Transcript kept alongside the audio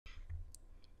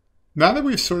Now that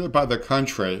we've sorted by the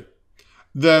country,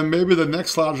 then maybe the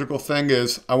next logical thing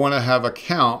is I want to have a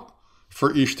count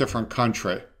for each different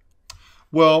country.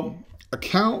 Well, a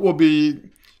count will be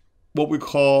what we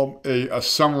call a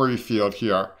summary field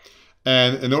here.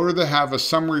 And in order to have a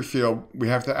summary field, we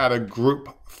have to add a group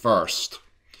first.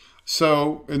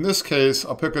 So in this case,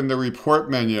 I'll pick on the report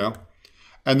menu,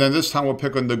 and then this time we'll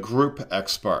pick on the group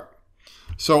expert.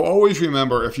 So always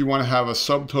remember, if you want to have a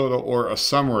subtotal or a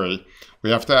summary, we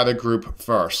have to add a group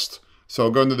first. So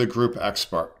I'll go into the group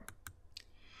expert.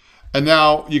 And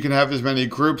now you can have as many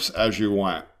groups as you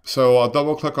want. So I'll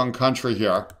double click on country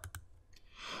here.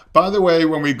 By the way,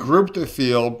 when we group the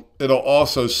field, it'll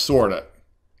also sort it.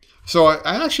 So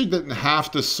I actually didn't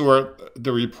have to sort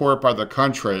the report by the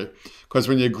country, because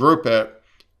when you group it,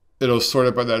 it'll sort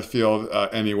it by that field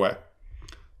anyway.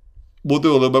 We'll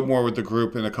do a little bit more with the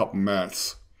group in a couple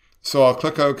minutes. So I'll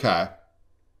click OK.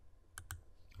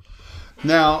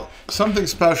 Now, something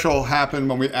special happened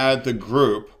when we added the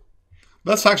group.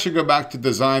 Let's actually go back to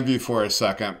design view for a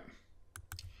second.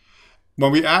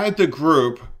 When we added the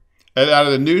group, it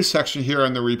added a new section here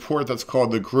in the report that's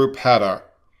called the group header.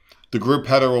 The group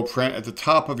header will print at the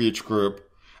top of each group,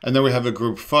 and then we have a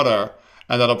group footer,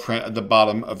 and that'll print at the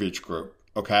bottom of each group,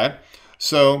 okay?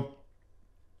 So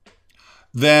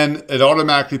then it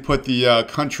automatically put the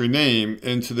country name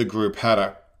into the group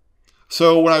header.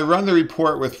 So when I run the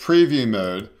report with preview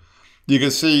mode, you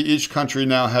can see each country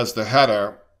now has the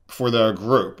header for their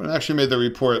group. It actually made the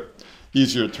report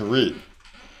easier to read.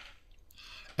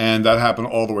 And that happened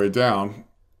all the way down,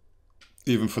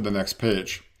 even for the next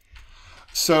page.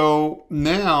 So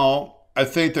now I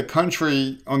think the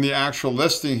country on the actual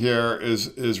listing here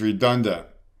is redundant.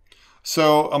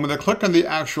 So I'm going to click on the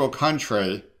actual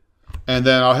country, and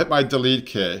then I'll hit my delete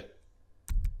key.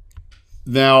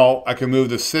 Now I can move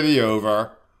the city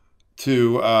over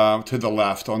to the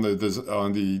left on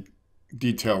the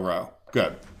detail row.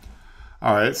 Good.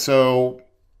 All right. So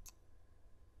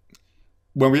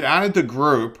when we added the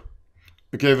group,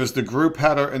 it gave us the group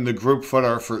header and the group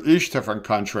footer for each different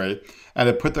country, and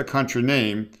it put the country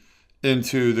name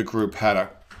into the group header.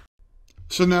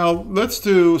 So now let's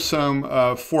do some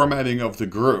formatting of the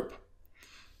group.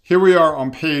 Here we are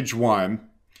on page 1.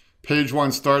 Page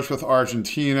 1 starts with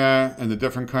Argentina, and the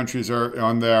different countries are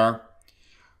on there.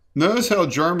 Notice how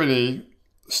Germany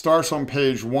starts on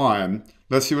page 1.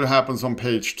 Let's see what happens on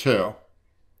page 2. Let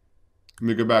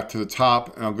me go back to the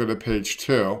top, and I'll go to page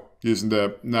 2 using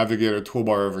the navigator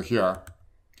toolbar over here.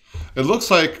 It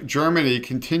looks like Germany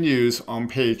continues on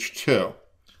page 2.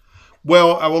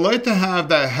 Well, I would like to have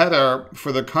that header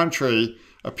for the country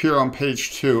appear on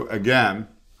page 2 again.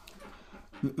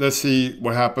 Let's see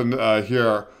what happened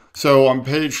here. So on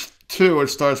page 2, it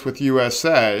starts with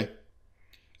USA.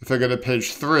 If I go to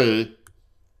page 3,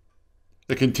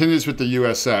 it continues with the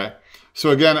USA. So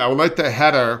again, I would like the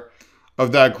header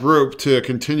of that group to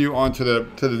continue on to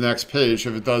the next page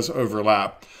if it does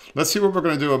overlap. Let's see what we're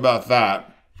going to do about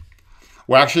that.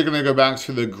 We're actually going to go back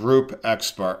to the group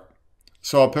expert.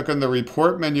 So I'll pick on the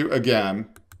report menu again,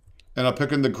 and I'll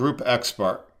pick on the group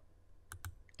expert.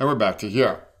 And we're back to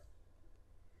here.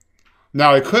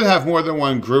 Now I could have more than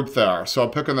one group there. So I'll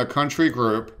pick on the country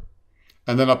group,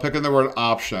 and then I'll pick on the word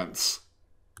options.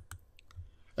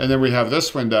 And then we have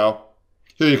this window.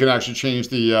 Here you can actually change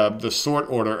the sort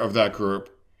order of that group.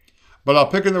 But I'll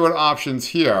pick in the word options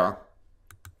here.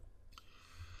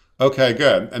 Okay,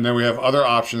 good. And then we have other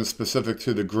options specific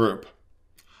to the group.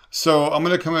 So I'm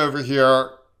going to come over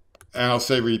here and I'll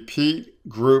say repeat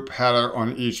group header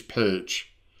on each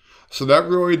page. So that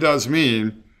really does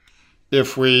mean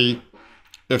if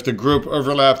the group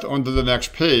overlapped onto the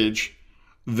next page,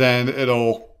 then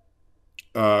it'll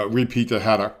repeat the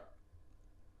header.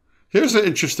 Here's an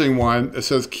interesting one. It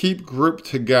says keep group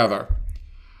together.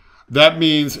 That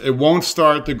means it won't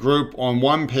start the group on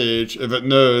one page if it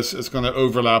knows it's going to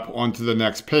overlap onto the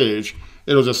next page.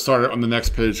 It'll just start it on the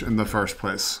next page in the first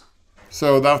place.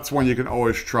 So that's one you can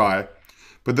always try.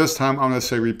 But this time I'm going to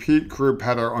say repeat group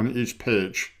header on each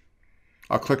page.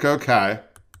 I'll click OK.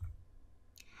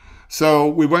 So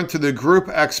we went to the group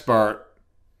expert.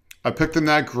 I picked in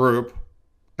that group,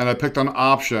 and I picked on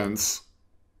options.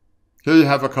 Here you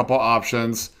have a couple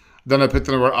options. Then I picked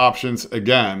in the word options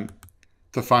again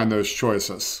to find those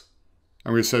choices.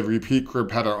 And we said repeat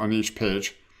group header on each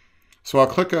page. So I'll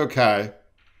click OK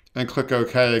and click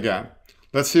OK again.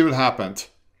 Let's see what happened.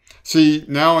 See,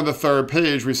 now on the third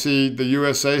page, we see the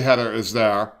USA header is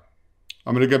there.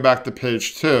 I'm going to go back to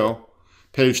page 2.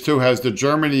 Page 2 has the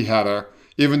Germany header.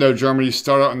 Even though Germany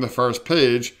started on the first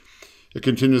page, it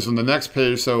continues on the next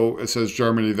page, so it says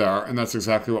Germany there, and that's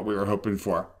exactly what we were hoping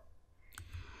for.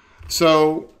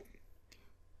 So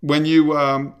when you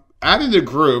added a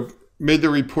group, made the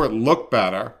report look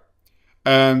better,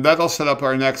 and that'll set up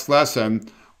our next lesson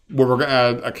where we're going to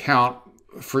add a count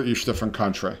for each different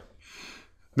country.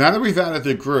 Now that we've added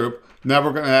the group, now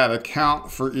we're going to add a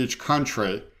count for each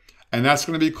country, and that's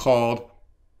going to be called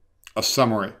a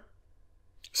summary.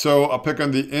 So I'll pick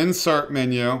on the Insert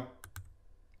menu,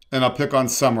 and I'll pick on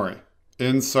Summary.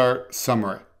 Insert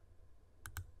Summary.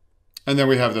 And then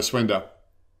we have this window.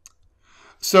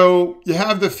 So you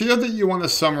have the field that you want to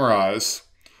summarize.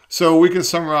 So we can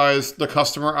summarize the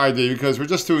customer ID because we're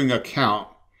just doing a count.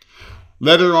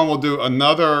 Later on, we'll do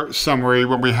another summary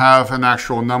when we have an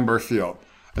actual number field.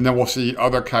 And then we'll see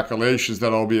other calculations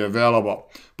that will be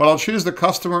available. But I'll choose the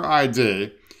customer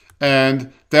ID,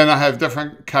 and then I have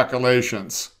different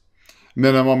calculations.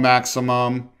 Minimum,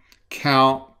 maximum,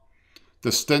 count,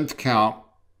 distinct count.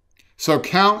 So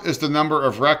count is the number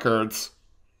of records,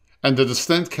 and the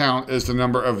distinct count is the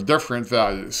number of different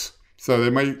values. So they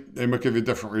might give you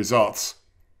different results.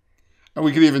 And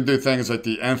we could even do things like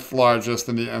the nth largest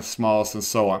and the nth smallest and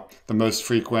so on, the most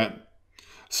frequent.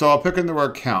 So I'll pick in the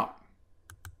word count.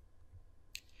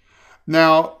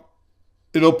 Now,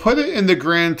 it'll put it in the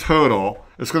grand total.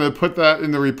 It's going to put that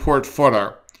in the report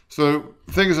footer. So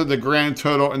things that the grand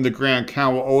total and the grand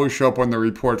count will always show up on the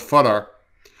report footer.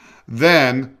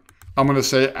 Then I'm going to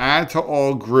say add to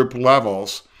all group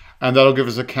levels, and that'll give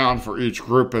us a count for each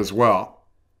group as well.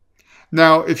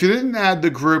 Now, if you didn't add the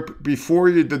group before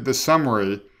you did the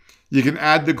summary, you can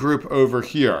add the group over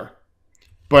here.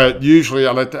 But usually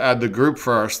I like to add the group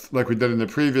first, like we did in the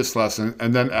previous lesson,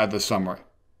 and then add the summary.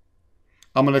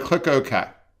 I'm going to click OK.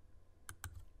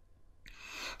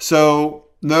 So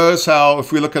notice how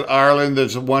if we look at Ireland,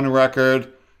 there's 1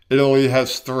 record, Italy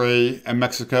has 3, and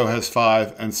Mexico has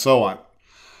 5, and so on.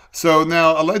 So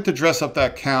now I'd like to dress up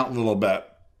that count a little bit.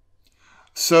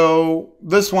 So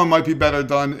this one might be better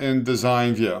done in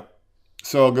design view.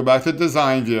 So I'll go back to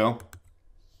design view.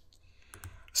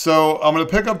 So I'm going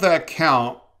to pick up that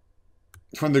count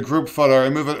from the group footer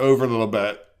and move it over a little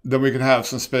bit. Then we can have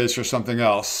some space for something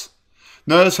else.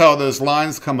 Notice how those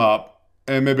lines come up,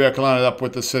 and maybe I can line it up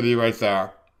with the city right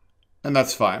there. And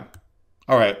that's fine.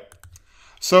 All right.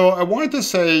 So I wanted to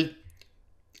say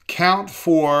count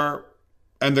for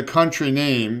and the country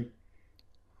name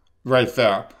right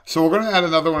there. So we're going to add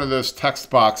another one of those text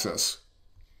boxes.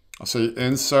 I'll say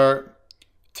insert,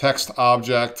 text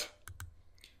object.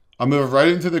 I'll move right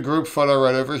into the group footer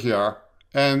right over here.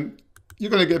 And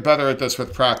you're going to get better at this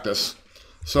with practice.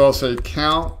 So I'll say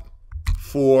count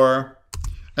for,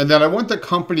 and then I want the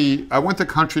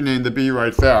country name to be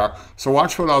right there. So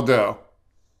watch what I'll do.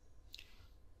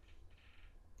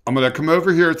 I'm going to come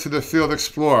over here to the Field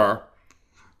Explorer,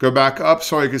 go back up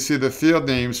so I can see the field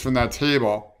names from that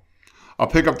table. I'll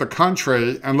pick up the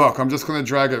country, and look, I'm just going to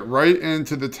drag it right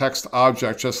into the text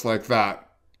object just like that.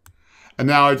 And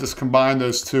now I just combine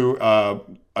those two.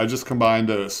 I just combined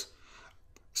those.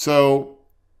 So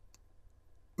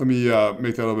let me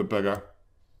make that a little bit bigger.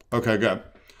 Okay, good.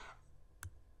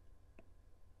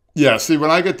 Yeah, see, when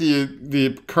I get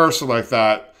the cursor like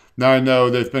that, now I know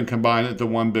they've been combined into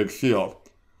one big field.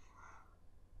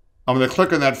 I'm going to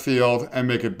click on that field and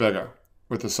make it bigger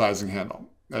with the sizing handle.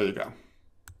 There you go.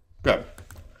 Good.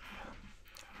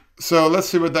 So let's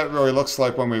see what that really looks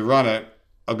like when we run it.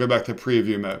 I'll go back to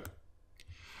preview mode.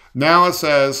 Now it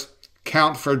says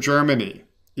count for Germany,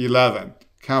 11.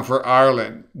 Count for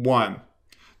Ireland, 1.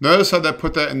 Notice how they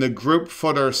put that in the group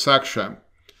footer section.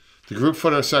 The group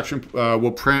footer section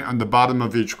will print on the bottom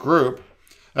of each group.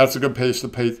 That's a good place to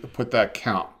put that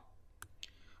count.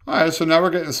 All right, so now we're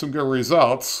getting some good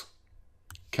results.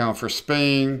 Count for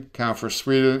Spain, count for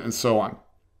Sweden, and so on.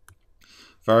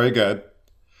 Very good.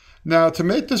 Now, to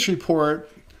make this report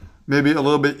maybe a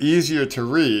little bit easier to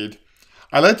read,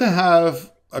 I like to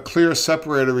have a clear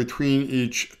separator between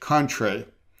each country.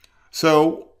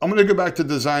 So I'm going to go back to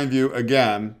design view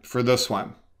again for this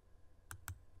one.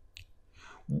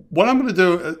 What I'm going to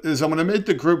do is I'm going to make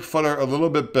the group footer a little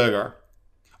bit bigger.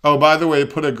 Oh, by the way,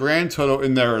 put a grand total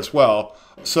in there as well.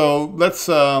 So let's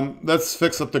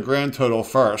fix up the grand total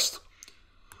first.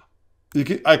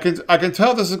 I can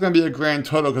tell this is going to be a grand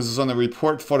total because it's on the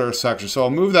report footer section. So I'll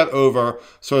move that over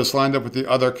so it's lined up with the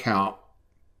other count.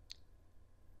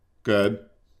 Good.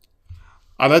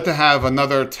 I'd like to have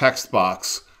another text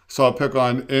box. So I'll pick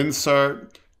on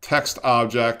Insert, Text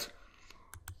Object.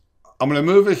 I'm going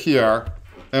to move it here,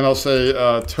 and I'll say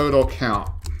Total Count.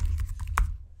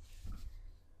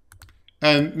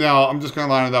 And now I'm just going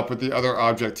to line it up with the other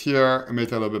object here and make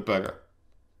that a little bit bigger.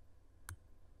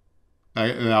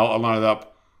 And now I'll line it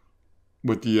up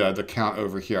with the count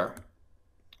over here.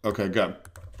 Okay, good.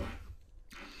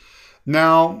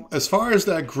 Now, as far as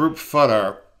that group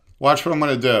footer, watch what I'm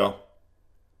going to do.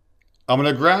 I'm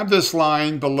going to grab this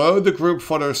line below the group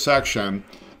footer section,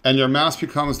 and your mouse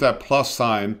becomes that plus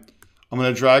sign. I'm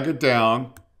going to drag it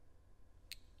down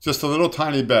just a little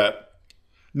tiny bit.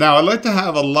 Now, I'd like to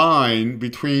have a line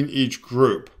between each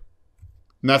group,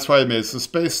 and that's why I made some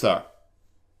space there.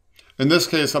 In this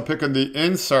case, I'll pick on the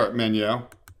Insert menu,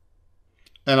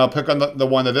 and I'll pick on the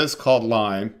one that is called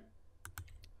Line,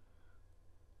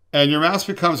 and your mouse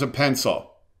becomes a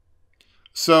pencil.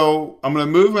 So I'm going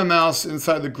to move my mouse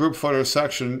inside the group footer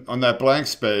section on that blank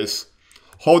space,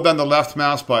 hold down the left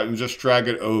mouse button, and just drag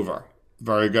it over.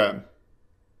 Very good.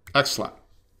 Excellent.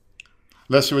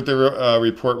 Let's see what the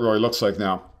report really looks like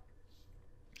now.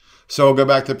 So we'll go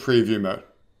back to preview mode.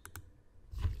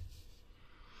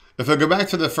 If I go back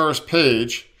to the first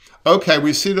page, okay,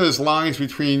 we see those lines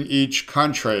between each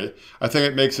country. I think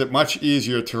it makes it much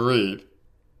easier to read.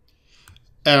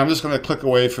 And I'm just going to click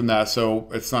away from that so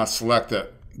it's not selected.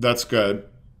 That's good.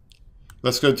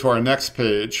 Let's go to our next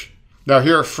page. Now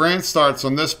here, France starts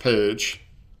on this page.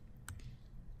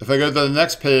 If I go to the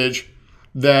next page,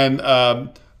 then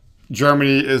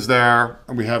Germany is there,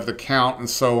 and we have the count and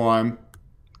so on.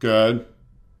 Good.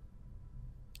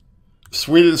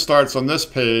 Sweden starts on this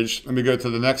page. Let me go to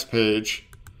the next page.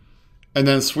 And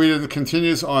then Sweden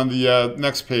continues on the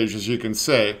next page, as you can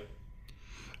see.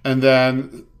 And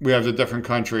then we have the different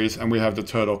countries, and we have the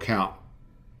total count.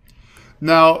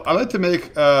 Now, I'd like to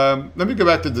make, let me go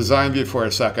back to design view for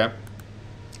a second.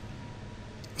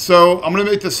 So I'm going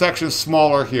to make the section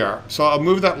smaller here. So I'll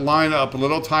move that line up a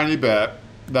little tiny bit.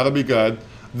 That'll be good.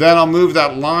 Then I'll move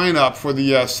that line up for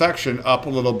the section up a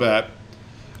little bit.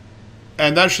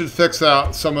 And that should fix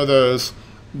out some of those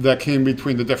that came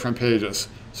between the different pages.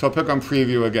 So I'll pick on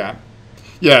preview again.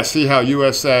 Yeah, see how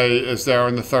USA is there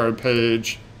on the third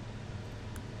page.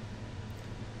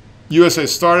 USA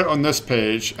started on this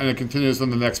page, and it continues on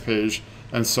the next page,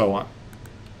 and so on.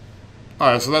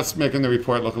 All right, so that's making the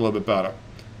report look a little bit better.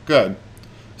 Good.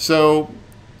 So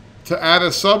to add a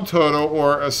subtotal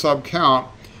or a subcount,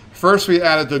 first we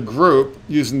added the group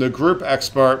using the group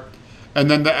expert,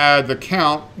 and then to add the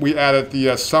count, we added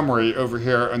the summary over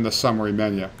here in the summary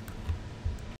menu.